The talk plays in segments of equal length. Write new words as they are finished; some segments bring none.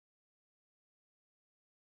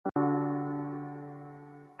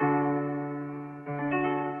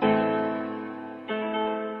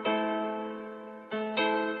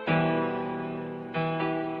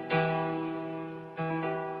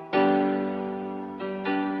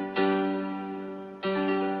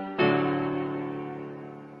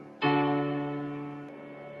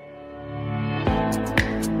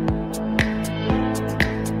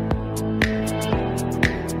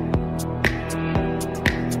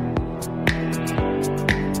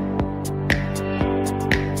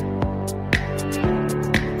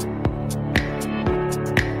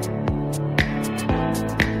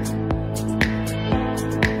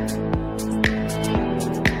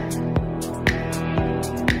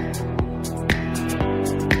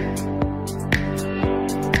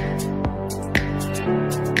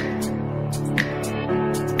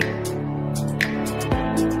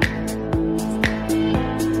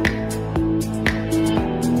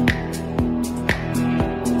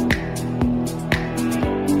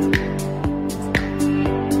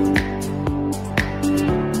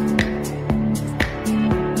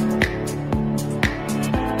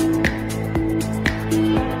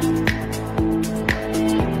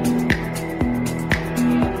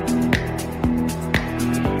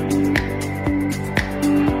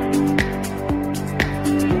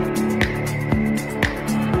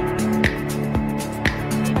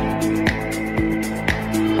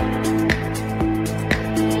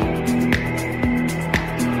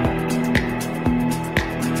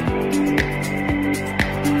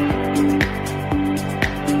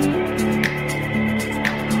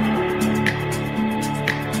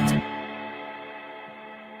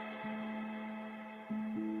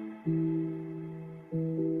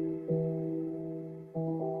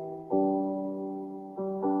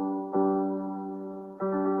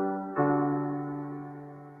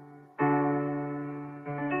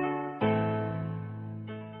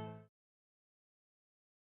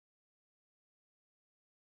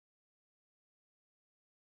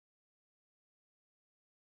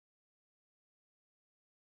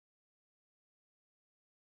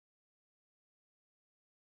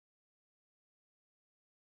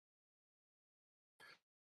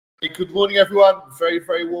Hey, good morning, everyone. Very,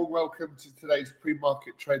 very warm welcome to today's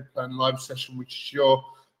pre-market trade plan live session, which is your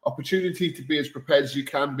opportunity to be as prepared as you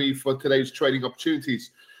can be for today's trading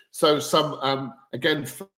opportunities. So some, again,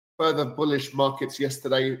 further bullish markets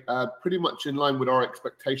yesterday, pretty much in line with our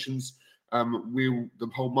expectations.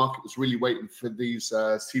 The whole market was really waiting for these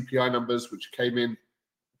CPI numbers, which came in,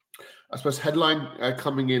 I suppose, headline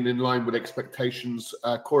coming in line with expectations.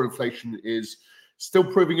 Core inflation is still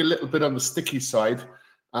proving a little bit on the sticky side.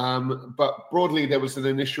 But broadly, there was an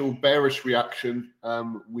initial bearish reaction.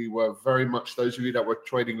 We were very much, those of you that were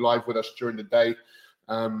trading live with us during the day,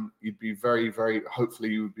 you'd be hopefully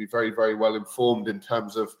you would be very well informed in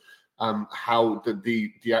terms of how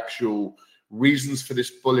the actual reasons for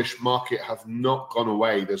this bullish market have not gone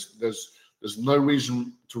away. There's no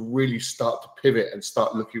reason to really start to pivot and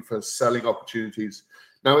start looking for selling opportunities.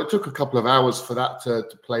 Now, it took a couple of hours for that to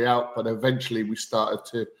play out, but eventually we started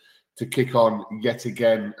to kick on yet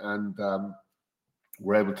again, and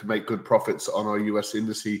we're able to make good profits on our US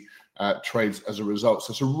indices trades as a result. So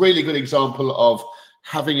it's a really good example of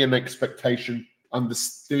having an expectation,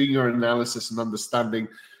 doing your analysis and understanding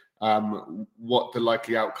what the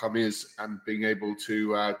likely outcome is, and being able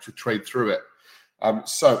to trade through it.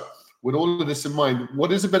 So with all of this in mind,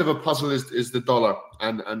 what is a bit of a puzzle is the dollar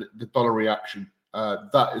and the dollar reaction.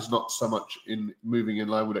 That is not so much moving in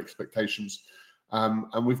line with expectations.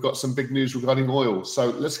 And we've got some big news regarding oil. So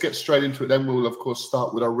let's get straight into it then. We'll, of course,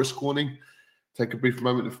 start with our risk warning. Take a brief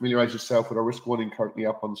moment to familiarize yourself with our risk warning currently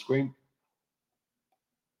up on the screen.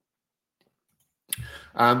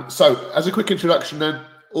 So as a quick introduction then,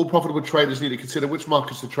 all profitable traders need to consider which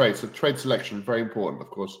markets to trade. So trade selection, very important, of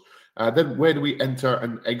course. Then where do we enter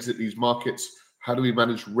and exit these markets? How do we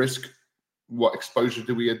manage risk? What exposure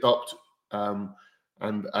do we adopt? And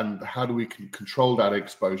how do we control that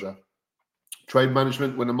exposure? Trade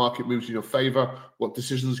management, when the market moves in your favor, what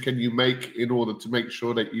decisions can you make in order to make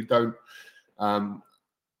sure that you don't,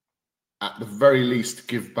 at the very least,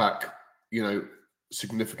 give back,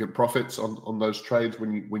 significant profits on those trades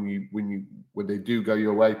when they do go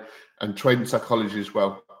your way, and trading psychology as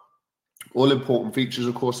well. All important features,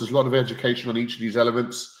 of course. There's a lot of education on each of these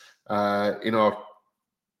elements in our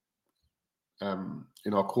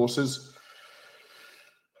courses.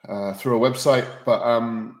 Through our website, but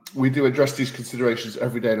we do address these considerations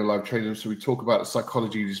every day in our live trading. So we talk about the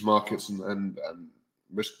psychology of these markets and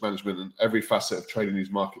risk management and every facet of trading these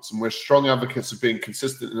markets. And we're strong advocates of being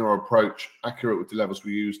consistent in our approach, accurate with the levels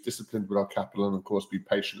we use, disciplined with our capital, and of course be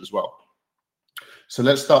patient as well. So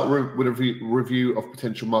let's start with a review of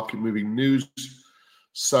potential market moving news.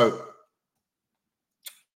 So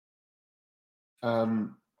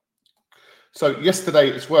yesterday,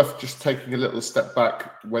 it's worth just taking a little step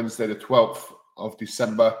back, Wednesday, the 12th of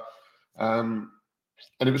December. And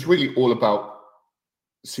it was really all about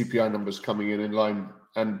CPI numbers coming in line,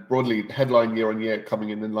 and broadly headline year on year coming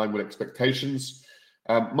in line with expectations.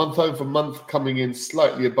 Month over month coming in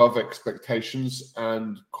slightly above expectations,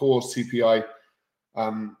 and core CPI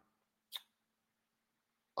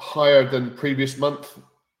higher than previous month,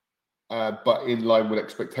 but in line with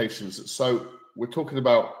expectations. So we're talking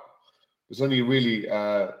about, there's only really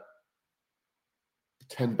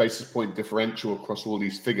 10 basis point differential across all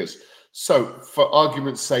these figures. So for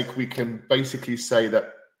argument's sake, we can basically say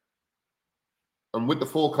that, and with the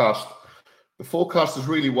forecast is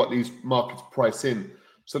really what these markets price in.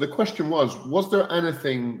 So the question was there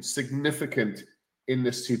anything significant in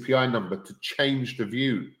this CPI number to change the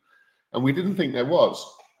view? And we didn't think there was.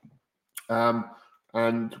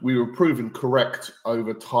 And we were proven correct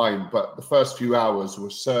over time, but the first few hours were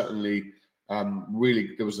certainly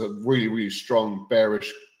there was a really strong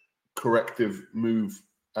bearish corrective move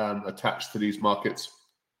attached to these markets,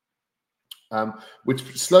 which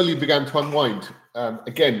slowly began to unwind.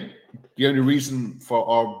 Again, the only reason for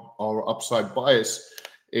our upside bias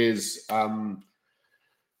is the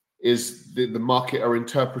market are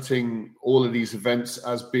interpreting all of these events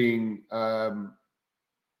as being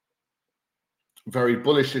very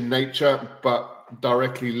bullish in nature, but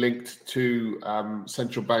directly linked to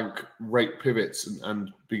central bank rate pivots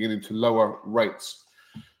and beginning to lower rates.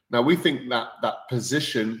 Now, we think that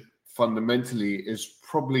position fundamentally is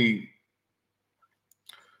probably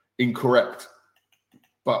incorrect,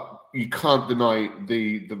 but you can't deny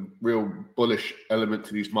the real bullish element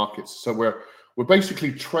to these markets. So we're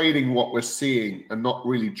basically trading what we're seeing and not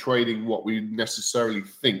really trading what we necessarily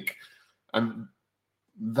think, and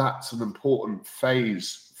that's an important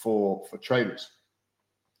phase for traders.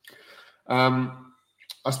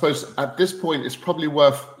 I suppose at this point, it's probably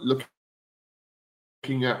worth looking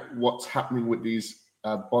at what's happening with these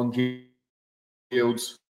bond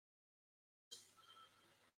yields.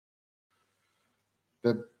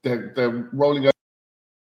 they're rolling over.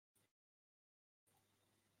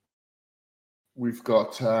 We've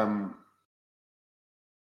got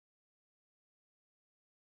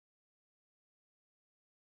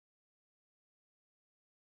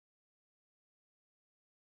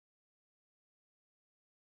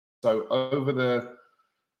so over the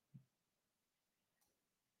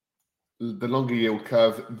longer yield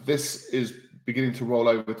curve, this is beginning to roll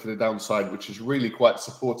over to the downside, which is really quite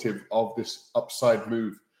supportive of this upside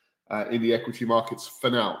move in the equity markets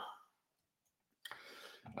for now.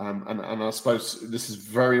 And I suppose this is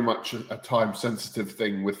very much a time-sensitive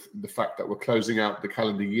thing with the fact that we're closing out the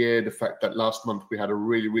calendar year, the fact that last month we had a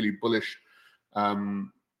really, really bullish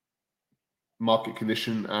market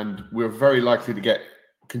condition, and we're very likely to get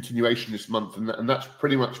continuation this month, and that's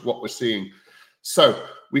pretty much what we're seeing. So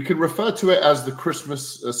we can refer to it as the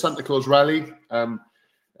Christmas Santa Claus rally.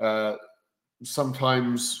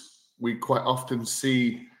 Sometimes we quite often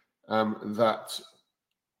see that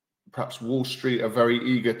perhaps Wall Street are very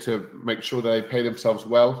eager to make sure they pay themselves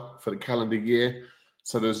well for the calendar year.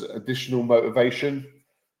 So there's additional motivation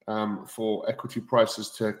for equity prices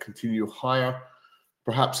to continue higher,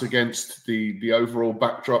 perhaps against the overall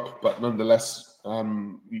backdrop, but nonetheless,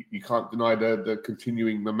 you can't deny the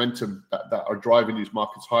continuing momentum that are driving these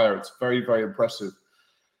markets higher. It's very, very impressive.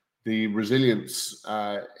 The resilience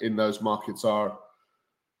in those markets are,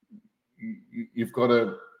 you've got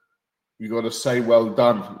to say well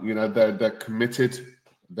done. You know, they're committed.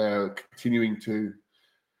 They're continuing to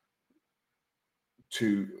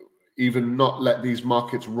even not let these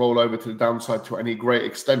markets roll over to the downside to any great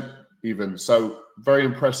extent even. So very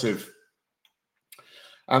impressive.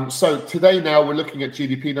 So today now we're looking at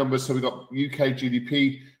GDP numbers. So we've got UK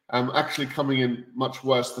GDP actually coming in much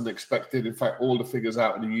worse than expected. In fact, all the figures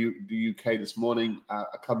out in the UK this morning are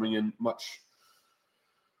coming in much,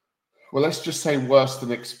 well, let's just say worse than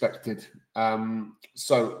expected.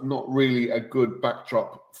 So not really a good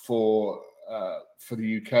backdrop for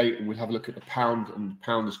the UK. And we have a look at the pound, and the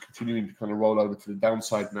pound is continuing to kind of roll over to the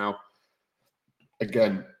downside now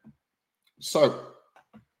again. So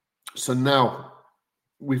now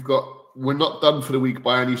we're not done for the week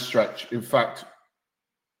by any stretch. In fact,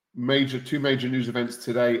 two major news events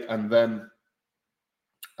today, and then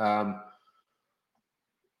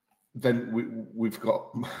we're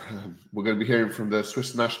going to be hearing from the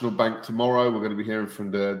Swiss National Bank tomorrow. We're going to be hearing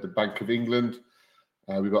from the Bank of England.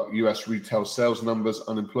 We've got US retail sales numbers,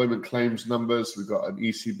 unemployment claims numbers. We've got an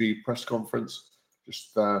ECB press conference.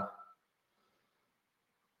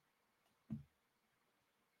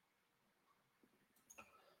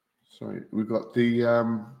 Sorry, we've got the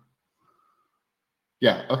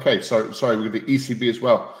sorry, we've got the ECB as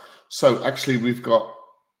well. So actually, we've got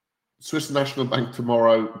Swiss National Bank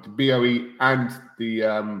tomorrow, the BOE, and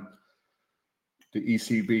the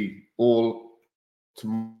ECB all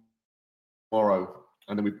tomorrow,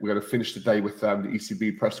 and then we're going to finish the day with the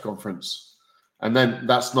ECB press conference. And then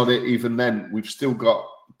that's not it. Even then, we've still got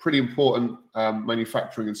pretty important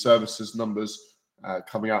manufacturing and services numbers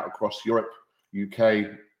coming out across Europe, UK,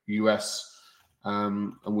 US,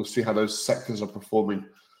 and we'll see how those sectors are performing.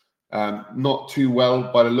 Not too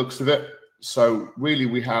well by the looks of it. So really,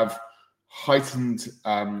 we have heightened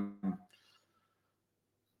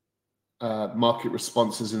market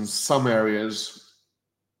responses in some areas,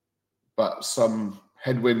 but some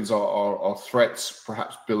headwinds or threats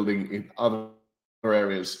perhaps building in other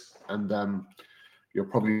areas. And you're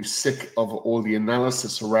probably sick of all the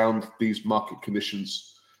analysis around these market conditions.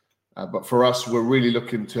 But for us, we're really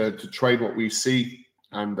looking to trade what we see,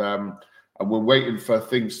 and we're waiting for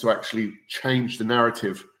things to actually change the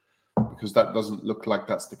narrative, because that doesn't look like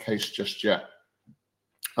that's the case just yet.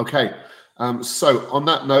 Okay, so on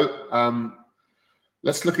that note,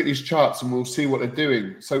 let's look at these charts and we'll see what they're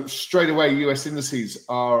doing. So straight away, US indices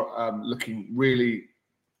are looking really,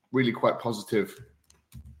 really quite positive.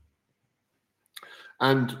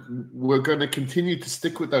 And we're going to continue to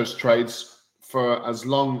stick with those trades for as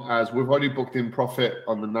long as we've already booked in profit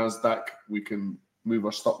on the NASDAQ. We can move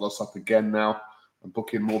our stop loss up again now and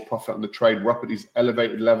book in more profit on the trade. We're up at these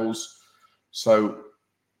elevated levels. So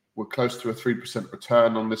we're close to a 3%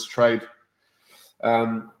 return on this trade,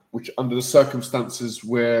 which under the circumstances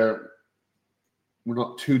we're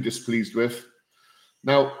not too displeased with.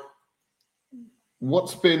 Now,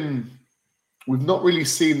 we've not really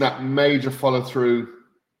seen that major follow through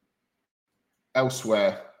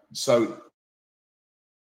elsewhere. So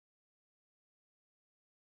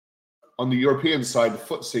on the European side, the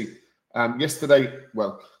FTSE yesterday.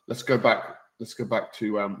 Well, let's go back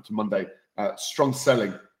to Monday. Strong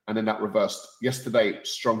selling, and then that reversed. Yesterday,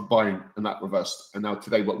 strong buying, and that reversed. And now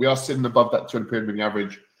today, but we are sitting above that 200-period moving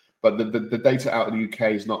average. But the data out of the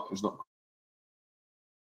UK is not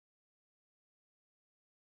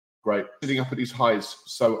great. Sitting up at these highs.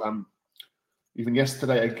 So even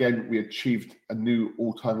yesterday, again, we achieved a new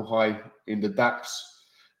all-time high in the DAX.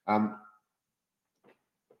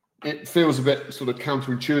 It feels a bit sort of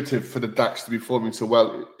counterintuitive for the DAX to be forming so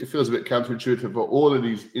well. It feels a bit counterintuitive for all of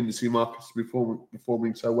these indice markets to be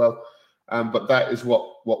performing so well. But that is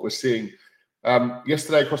what we're seeing.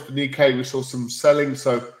 Yesterday across the Nikkei, we saw some selling.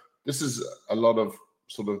 So this is a lot of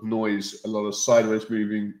sort of noise, a lot of sideways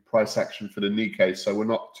moving price action for the Nikkei. So we're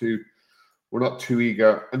not too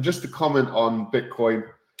eager. And just to comment on Bitcoin,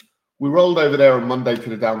 we rolled over there on Monday to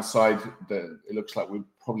the downside. It looks like we'll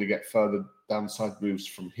probably get further downside moves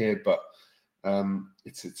from here, but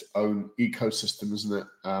it's its own ecosystem, isn't it?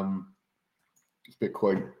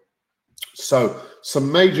 Bitcoin. So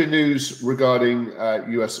some major news regarding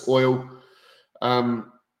US oil.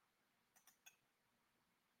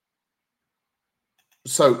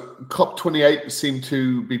 So COP28 seemed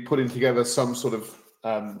to be putting together some sort of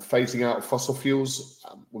phasing out of fossil fuels.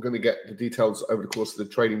 We're going to get the details over the course of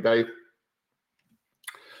the trading day.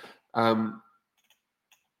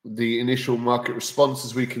 The initial market response,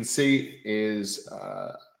 as we can see, is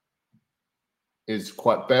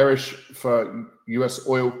quite bearish for US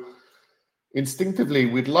oil. Instinctively,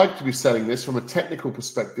 we'd like to be selling this. From a technical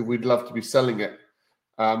perspective, we'd love to be selling it.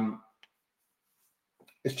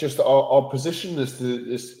 It's just our position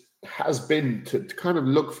has been to kind of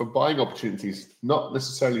look for buying opportunities, not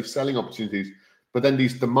necessarily selling opportunities. But then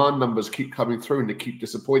these demand numbers keep coming through and they keep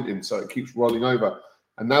disappointing, so it keeps rolling over.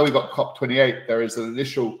 And now we've got COP28. There is an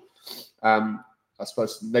initial, I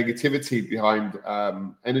suppose, negativity behind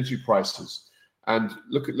energy prices. And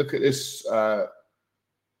look at this.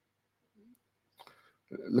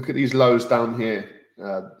 Look at these lows down here.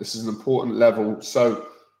 This is an important level. So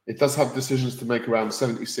it does have decisions to make around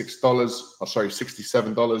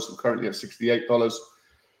 $67. I'm currently at $68.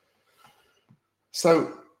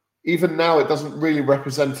 So even now, it doesn't really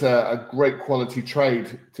represent a great quality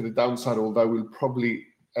trade to the downside, although we'll probably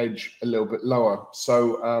edge a little bit lower.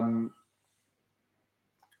 So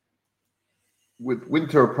with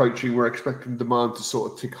winter approaching, we're expecting demand to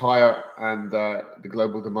sort of tick higher, and the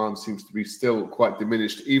global demand seems to be still quite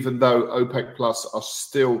diminished, even though OPEC Plus are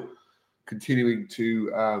still continuing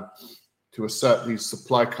to assert these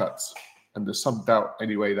supply cuts. And there's some doubt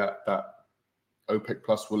anyway that OPEC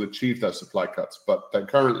Plus will achieve their supply cuts, but they're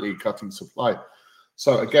currently cutting supply.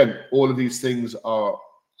 So again, all of these things are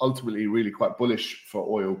ultimately really quite bullish for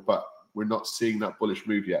oil, but we're not seeing that bullish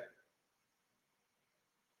move yet.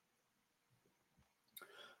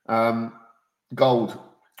 Gold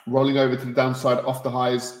rolling over to the downside off the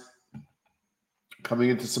highs, coming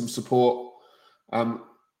into some support.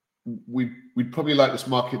 We'd probably like this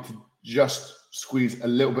market to just squeeze a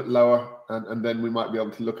little bit lower, and then we might be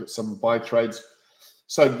able to look at some buy trades.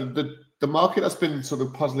 So the market that's been sort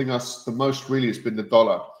of puzzling us the most really has been the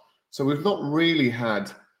dollar. So we've not really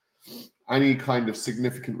had any kind of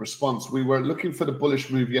significant response. We were looking for the bullish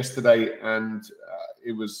move yesterday, and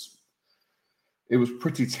it was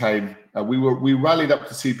pretty tame. We rallied up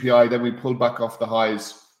to CPI, then we pulled back off the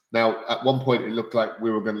highs. Now, at one point, it looked like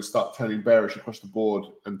we were going to start turning bearish across the board,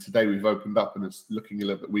 and today we've opened up and it's looking a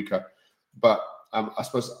little bit weaker. But I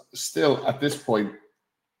suppose still at this point,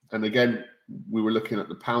 and again, we were looking at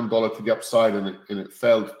the pound dollar to the upside, and it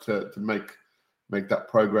failed to make that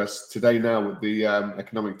progress. Today now with the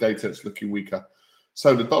economic data, it's looking weaker.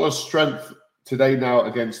 So the dollar's strength today now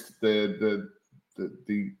against the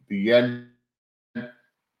yen.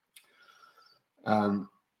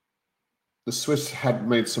 The Swiss had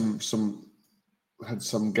made some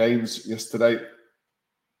gains yesterday.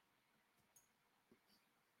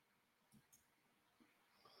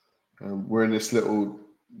 We're in this little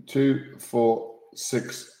 2, 4,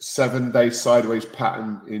 6, 7 day sideways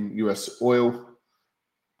pattern in US oil.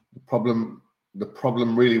 The problem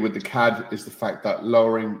really with the CAD is the fact that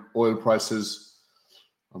lowering oil prices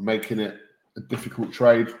are making it a difficult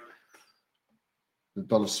trade. The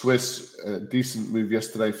dollar Swiss, a decent move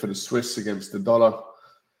yesterday for the Swiss against the dollar.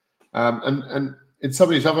 And in some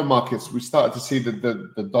of these other markets, we started to see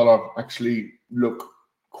the dollar actually look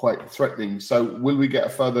quite threatening. So will we get a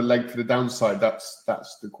further leg to the downside? That's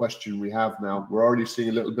the question we have now. We're already seeing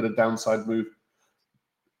a little bit of downside move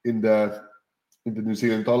in the New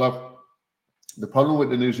Zealand dollar. The problem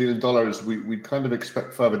with the New Zealand dollar is we kind of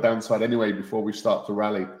expect further downside anyway before we start to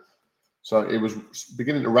rally. So it was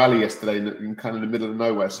beginning to rally yesterday in kind of the middle of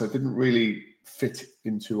nowhere. So it didn't really fit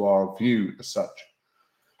into our view as such.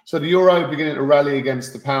 So the euro beginning to rally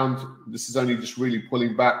against the pound. This is only just really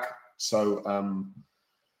pulling back. So,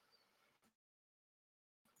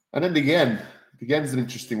 and then the yen. The yen's an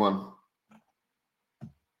interesting one.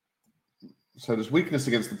 So there's weakness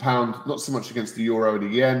against the pound, not so much against the euro or the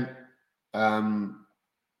yen.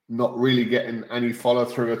 Not really getting any follow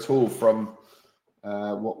through at all from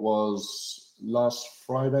what was last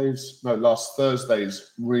Thursday's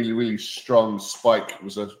really, really strong spike. It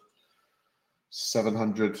was a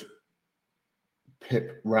 700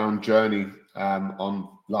 pip round journey on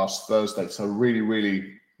last Thursday. So really,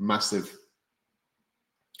 really massive.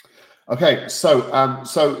 Okay,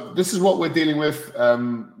 so this is what we're dealing with.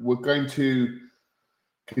 We're going to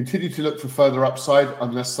continue to look for further upside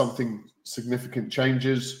unless something significant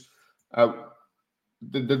changes.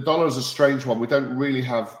 The dollar is a strange one. We don't really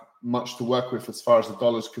have much to work with as far as the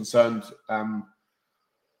dollar is concerned.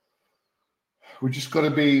 We just got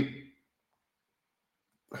to be.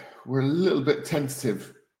 We're a little bit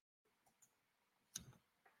tentative.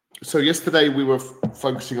 So yesterday we were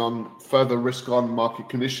focusing on further risk-on market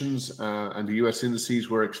conditions, and the US indices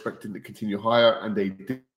were expecting to continue higher, and they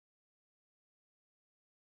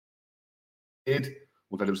did,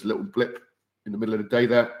 although there was a little blip in the middle of the day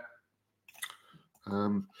there.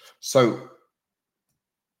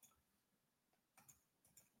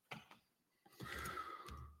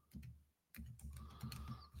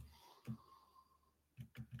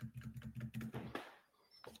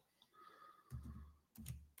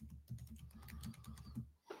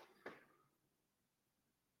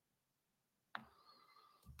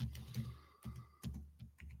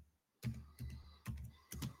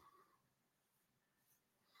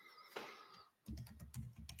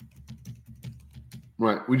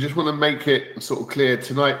 Right, we just want to make it sort of clear.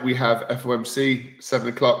 Tonight we have FOMC, 7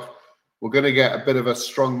 o'clock. We're going to get a bit of a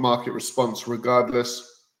strong market response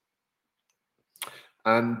regardless.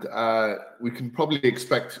 And we can probably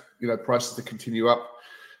expect, prices to continue up.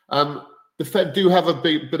 The Fed do have a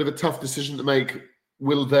bit of a tough decision to make.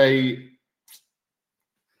 Will they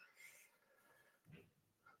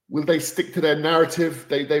stick to their narrative?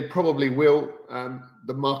 They probably will.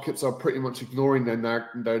 The markets are pretty much ignoring their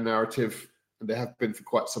narrative. And they have been for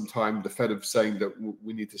quite some time. The Fed have saying that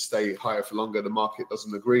we need to stay higher for longer. The market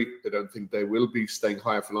doesn't agree. They don't think they will be staying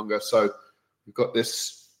higher for longer. So we've got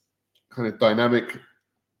this kind of dynamic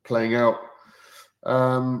playing out.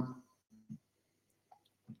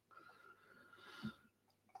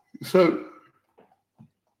 So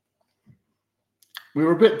we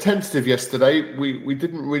were a bit tentative yesterday. We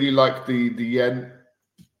didn't really like the yen.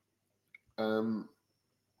 And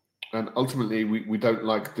ultimately, we don't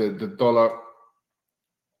like the dollar.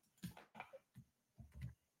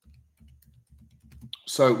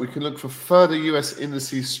 So we can look for further US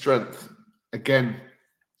indices strength, again,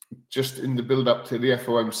 just in the build-up to the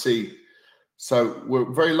FOMC. So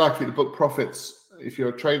we're very likely to book profits. If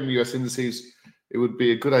you're trading US indices, it would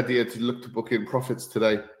be a good idea to look to book in profits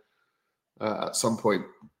today at some point.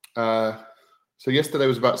 So yesterday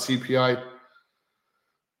was about CPI.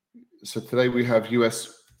 So today we have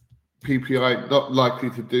US PPI, not likely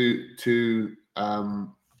to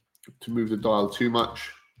move the dial too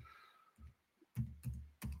much.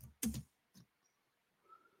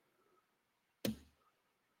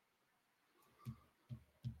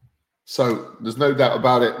 So there's no doubt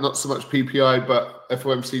about it, not so much PPI, but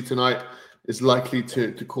FOMC tonight is likely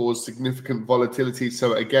to cause significant volatility.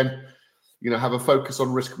 So again, have a focus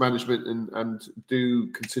on risk management and do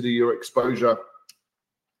consider your exposure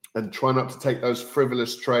and try not to take those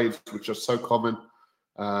frivolous trades, which are so common,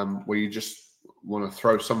 where you just want to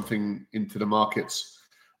throw something into the markets.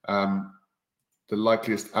 The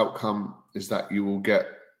likeliest outcome is that you will get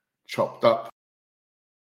chopped up.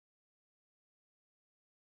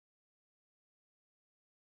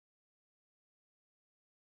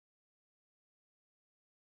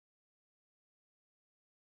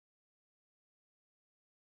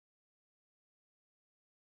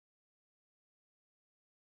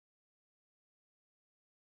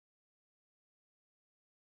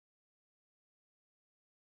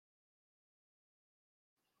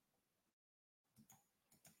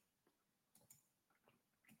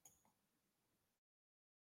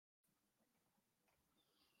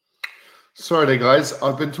 Sorry there, guys.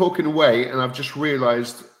 I've been talking away and I've just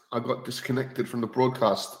realized I got disconnected from the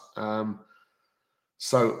broadcast.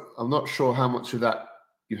 So I'm not sure how much of that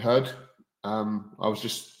you heard.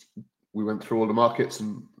 We went through all the markets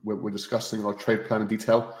and we're discussing our trade plan in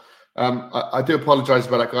detail. I do apologize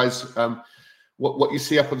about that, guys. What you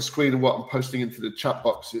see up on the screen and what I'm posting into the chat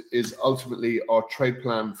box is ultimately our trade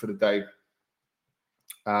plan for the day.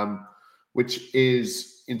 which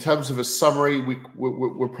is, in terms of a summary,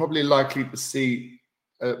 we're probably likely to see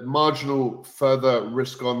marginal further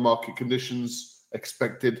risk on market conditions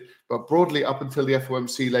expected, but broadly up until the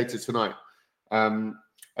FOMC later tonight. And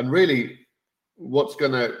really, what's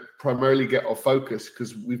going to primarily get our focus,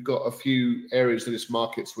 because we've got a few areas of this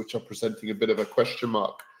markets which are presenting a bit of a question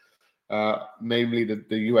mark, namely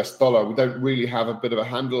the US dollar. We don't really have a bit of a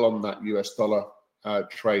handle on that US dollar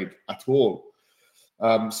trade at all.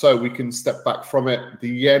 So we can step back from it. The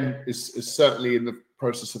yen is certainly in the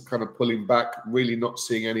process of kind of pulling back, really not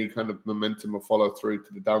seeing any kind of momentum or follow through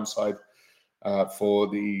to the downside for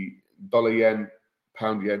the dollar yen,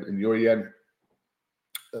 pound yen, and euro yen.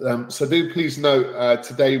 So do please note,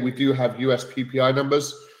 today we do have US PPI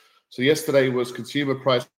numbers. So yesterday was consumer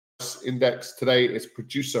price index. Today it's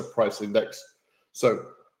producer price index. So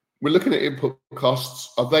we're looking at input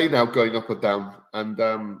costs. Are they now going up or down? And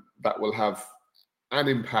that will have an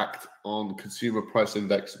impact on consumer price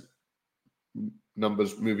index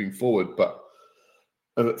numbers moving forward, but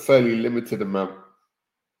a fairly limited amount.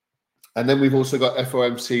 And then we've also got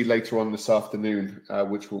FOMC later on this afternoon,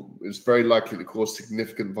 which is very likely to cause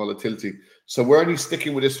significant volatility. So we're only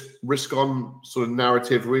sticking with this risk-on sort of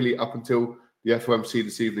narrative really up until the FOMC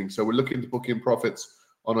this evening. So we're looking to book in profits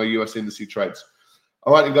on our US indice trades.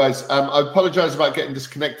 All right, you guys, I apologize about getting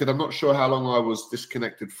disconnected. I'm not sure how long I was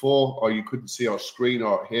disconnected for, or you couldn't see our screen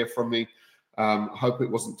or hear from me. Hope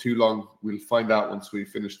it wasn't too long. We'll find out once we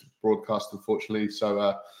finish the broadcast, unfortunately.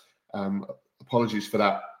 So apologies for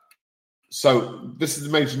that. So this is the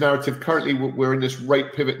major narrative. Currently, we're in this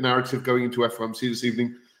rate pivot narrative going into FOMC this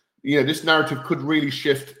evening. You know, this narrative could really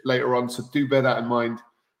shift later on, so do bear that in mind.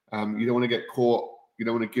 You don't want to get caught. You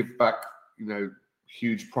don't want to give back, you know,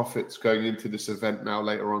 huge profits going into this event now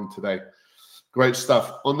later on today. Great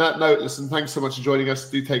stuff. On that note, listen, thanks so much for joining us.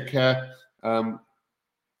 Do take care.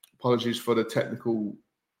 Apologies for the technical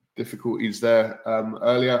difficulties there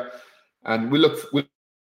earlier. And we look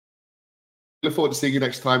look forward to seeing you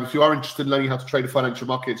next time. If you are interested in learning how to trade the financial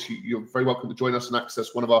markets, you're very welcome to join us and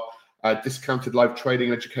access one of our discounted live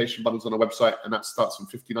trading education bundles on our website, and that starts from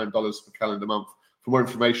 $59 per calendar month. For more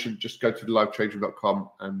information, just go to thelivetrading.com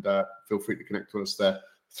and feel free to connect to us there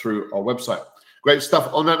through our website. Great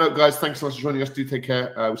stuff. On that note, guys, thanks so much for joining us. Do take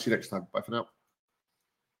care. We'll see you next time. Bye for now.